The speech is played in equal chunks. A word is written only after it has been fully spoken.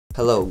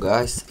Hello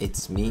guys,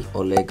 it's me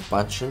Oleg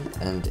Panchin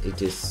and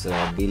it is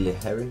Billy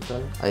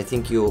Harrington. I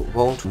think you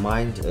won't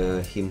mind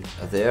him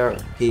there.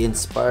 He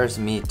inspires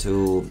me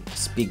to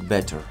speak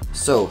better.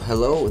 So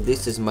hello,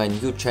 this is my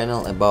new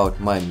channel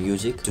about my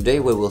music. Today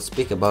we will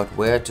speak about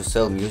where to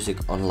sell music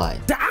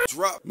online.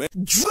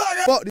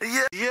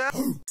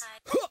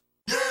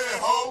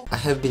 I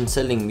have been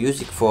selling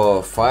music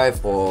for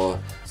 5 or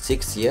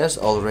 6 years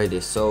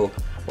already, so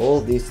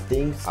all these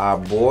things are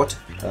bought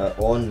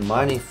on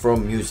money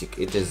from music.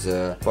 It is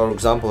for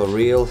example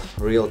real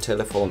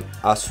telephone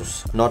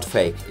Asus, not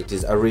fake, it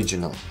is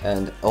original,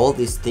 and all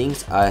these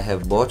things I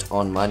have bought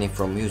on money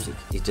from music.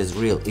 It is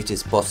real, it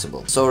is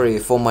possible. Sorry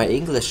for my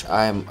English,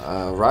 I am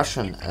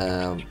Russian,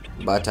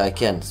 but I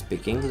can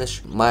speak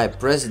English. My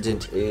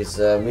president is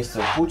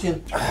Mr.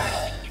 Putin.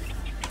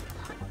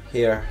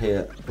 Here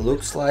he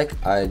looks like.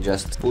 I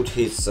just put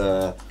his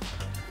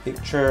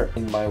picture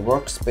in my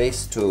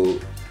workspace to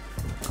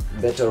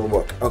better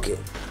work. Okay.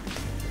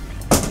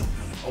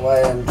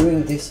 Why I'm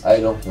doing this, I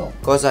don't know.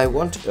 Because I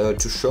want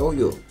to show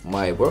you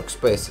my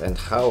workspace and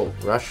how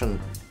Russian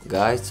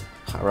guys,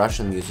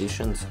 Russian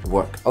musicians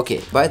work.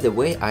 Okay, by the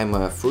way, I'm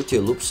a Fruity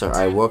Loopser.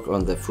 I work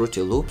on the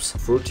Fruity Loops.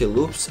 Fruity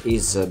Loops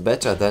is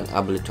better than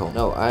Ableton.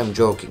 No, I'm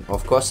joking.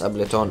 Of course,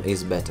 Ableton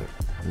is better.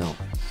 No.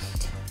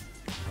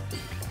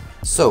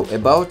 So,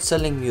 about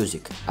selling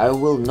music, I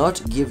will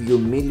not give you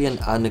million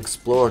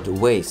unexplored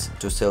ways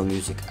to sell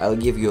music. I'll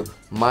give you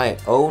my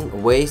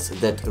own ways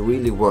that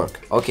really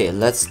work. Okay,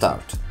 let's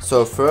start.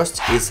 So first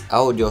is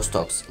audio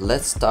stocks.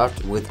 Let's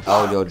start with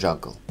Audio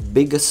Jungle.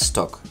 Biggest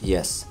stock,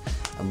 yes.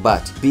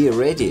 But be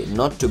ready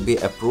not to be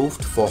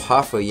approved for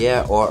half a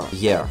year or a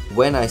year.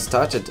 When I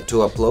started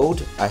to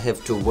upload, I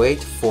have to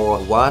wait for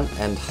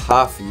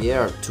 1.5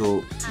 years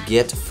to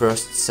get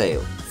first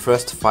sale,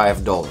 first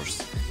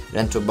 $5.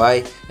 And to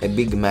buy a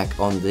Big Mac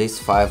on this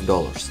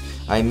 $5.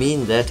 I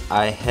mean that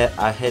I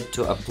had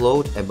to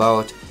upload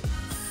about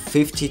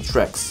 50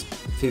 tracks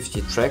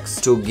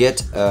to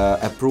get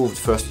approved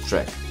first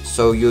track.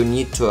 So you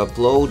need to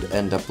upload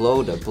and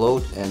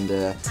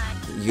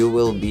you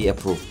will be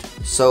approved.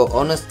 So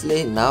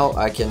honestly, now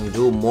I can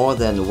do more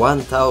than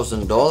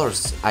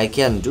 $1,000. I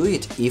can do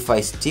it if I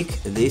stick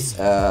this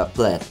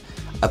plan.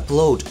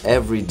 Upload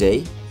every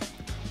day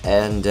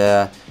and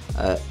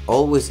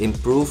always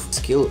improve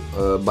skill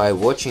by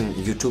watching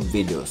YouTube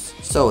videos.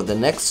 So the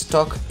next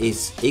stock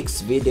is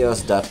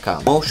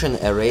xvideos.com,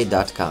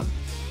 motionarray.com.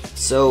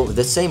 So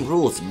the same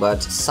rules,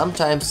 but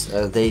sometimes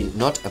they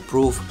not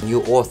approve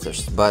new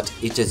authors, but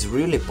it is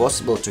really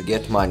possible to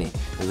get money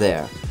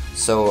there.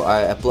 So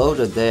I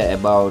uploaded there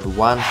about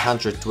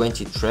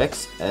 120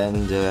 tracks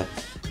and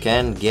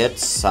can get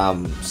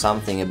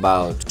something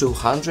about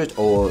 200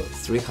 or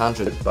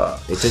 300 baht.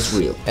 It is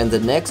real. And the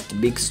next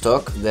big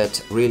stock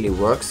that really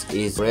works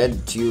is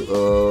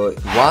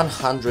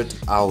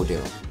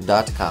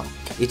Red100audio.com.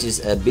 It is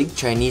a big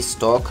Chinese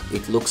stock.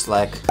 It looks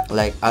like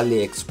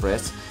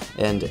AliExpress,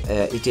 and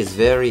it is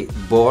very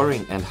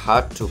boring and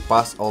hard to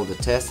pass all the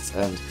tests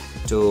and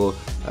to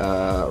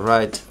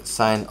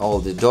sign all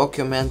the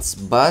documents,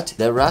 but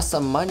there are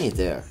some money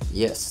there.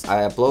 Yes,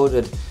 I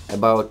uploaded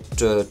about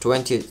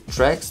 20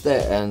 tracks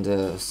there, and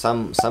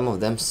some of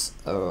them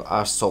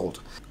are sold.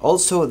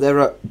 Also, there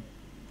are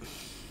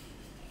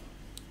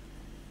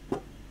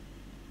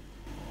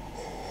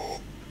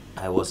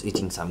I was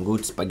eating some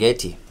good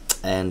spaghetti,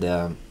 and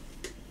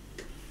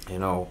you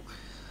know,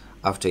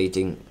 after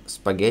eating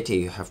spaghetti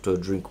you have to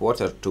drink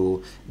water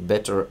to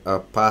better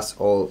pass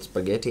all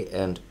spaghetti.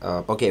 And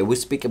okay, we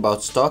speak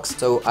about stocks.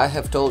 So I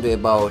have told you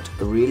about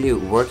really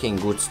working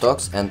good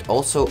stocks, and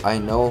also I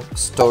know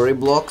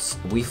Storyblocks,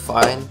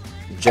 WeFine,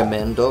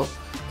 Jamendo,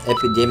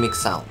 Epidemic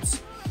Sounds.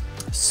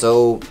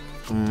 So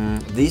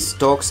these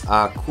stocks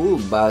are cool,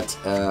 but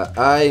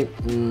I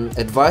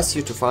advise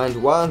you to find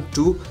 1,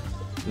 2,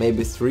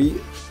 maybe 3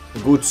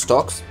 good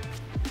stocks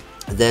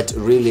that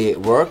really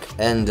work,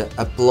 and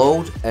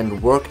upload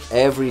and work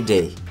every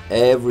day.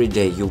 Every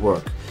day you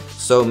work.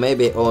 So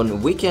maybe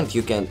on weekend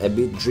you can a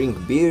bit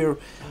drink beer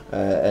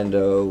and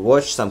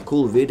watch some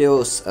cool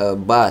videos,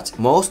 but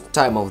most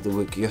time of the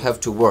week you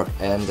have to work.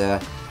 And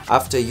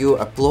after you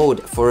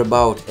upload for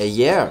about a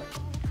year,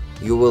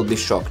 you will be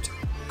shocked.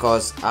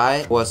 Because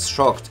I was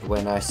shocked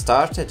when I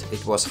started.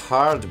 It was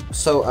hard.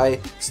 So I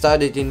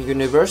studied in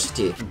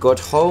university, got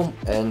home,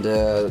 and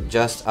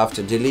just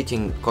after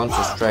deleting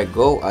Counter-Strike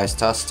Go, I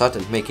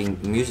started making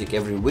music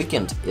every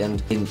weekend,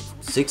 and in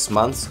 6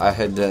 months I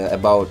had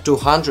about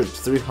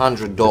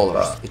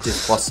 $200–300. It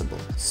is possible.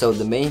 So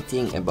the main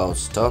thing about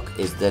stock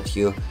is that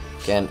you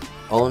can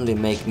only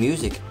make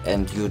music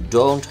and you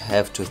don't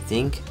have to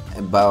think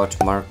about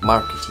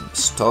marketing.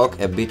 Stock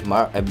a big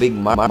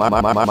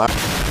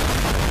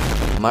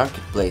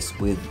marketplace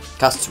with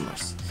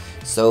customers.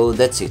 So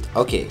that's it.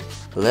 Okay,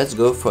 let's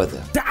go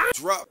further.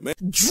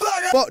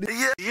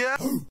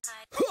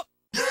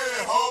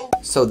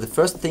 So the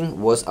first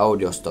thing was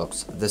audio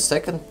stocks. The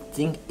second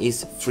thing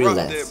is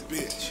freelance.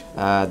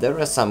 There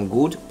are some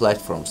good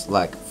platforms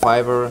like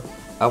Fiverr,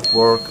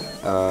 Upwork,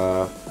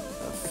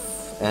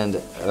 and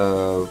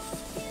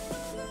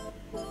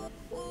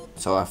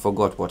so I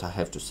forgot what I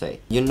have to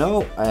say. You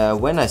know,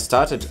 when I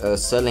started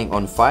selling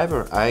on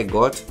Fiverr, I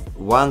got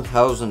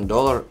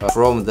 $1,000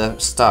 from the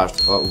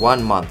start,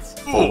 1 month,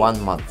 for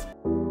 1 month.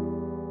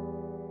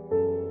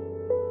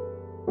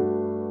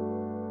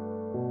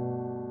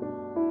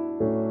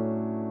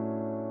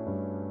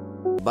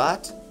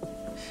 But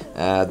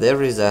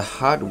there is a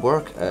hard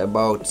work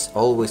about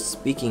always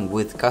speaking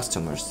with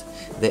customers.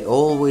 They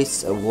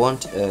always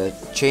want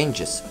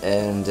changes,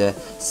 and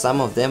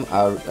some of them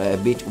are a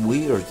bit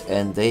weird,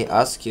 and they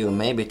ask you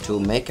maybe to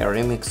make a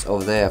remix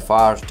of their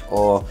fart,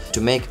 or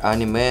to make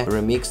anime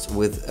remix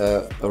with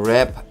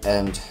rap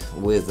and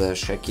with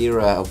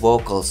Shakira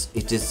vocals.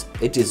 It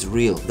is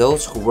real.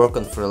 Those who work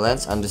on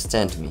freelance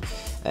understand me,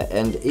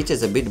 and it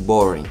is a bit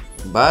boring,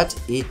 but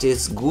it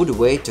is good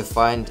way to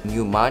find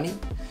new money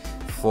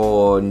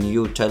for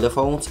new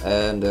telephones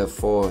and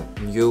for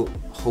new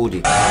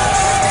hoodie.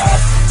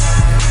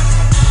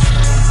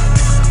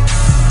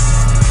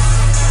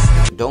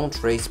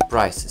 Don't raise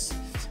prices.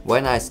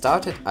 When I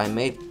started, I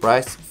made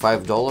price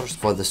 $5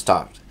 for the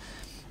start.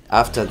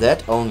 After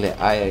that only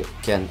I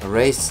can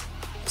raise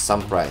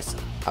some price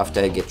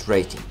after I get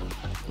rating.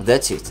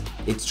 That's it.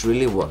 It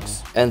really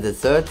works. And the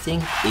third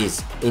thing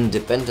is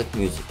independent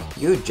music.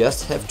 You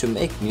just have to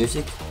make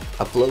music,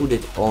 upload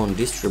it on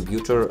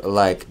distributor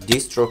like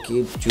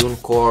DistroKid,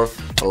 TuneCore,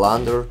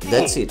 Palander.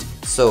 That's it.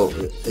 So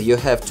you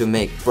have to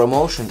make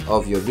promotion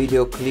of your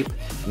video clip,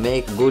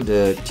 make good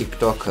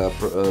TikTok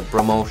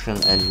promotion,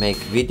 and make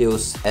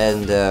videos,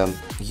 and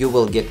you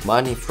will get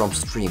money from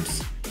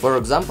streams. For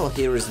example,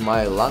 here is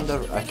my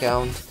Lander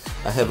account.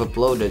 I have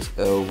uploaded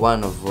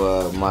one of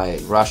my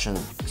Russian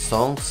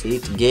songs.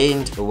 It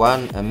gained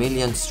 1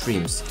 million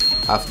streams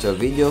after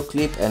video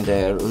clip and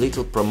a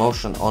little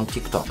promotion on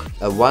TikTok.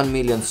 1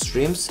 million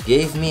streams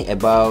gave me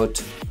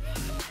about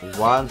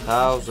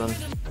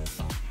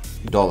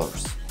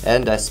 $1,000,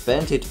 and I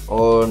spent it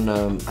on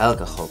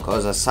alcohol,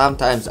 cause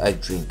sometimes I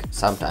drink,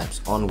 sometimes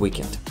on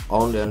weekend,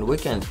 only on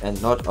weekend and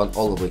not on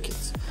all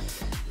weekends.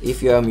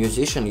 If you are a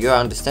musician, you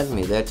understand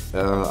me that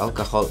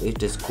alcohol,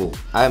 it is cool.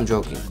 I am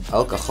joking.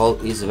 Alcohol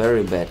is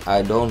very bad.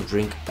 I don't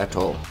drink at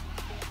all.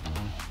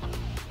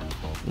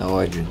 No,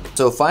 I drink.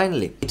 So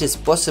finally, it is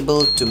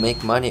possible to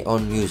make money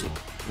on music.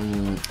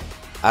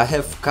 I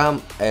have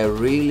come a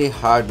really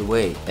hard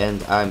way,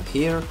 and I'm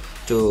here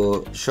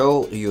to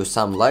show you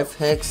some life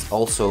hacks,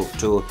 also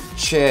to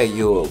share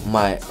you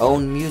my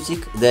own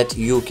music that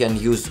you can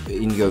use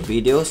in your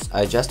videos.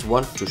 I just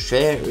want to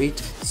share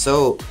it,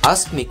 so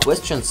ask me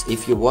questions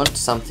if you want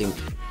something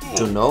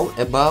to know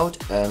about,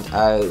 and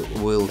I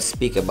will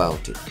speak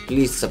about it.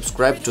 Please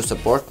subscribe to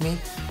support me.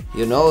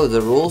 You know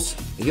the rules.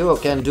 You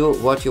can do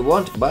what you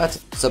want, but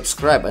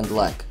subscribe and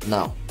like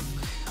now.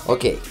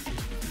 Okay,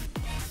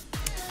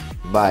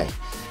 bye.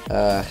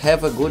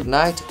 Have a good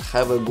night,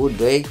 have a good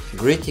day.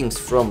 Greetings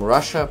from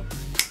Russia.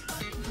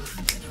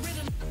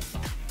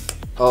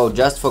 Oh,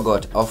 just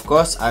forgot. Of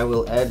course, I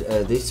will add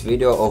this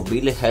video of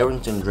Billy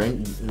Harrington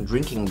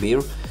drinking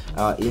beer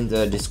in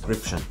the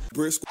description.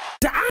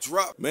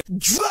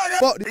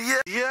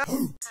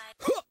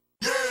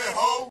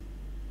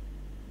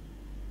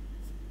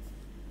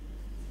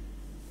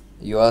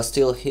 You are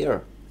still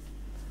here.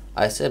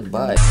 I said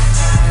bye.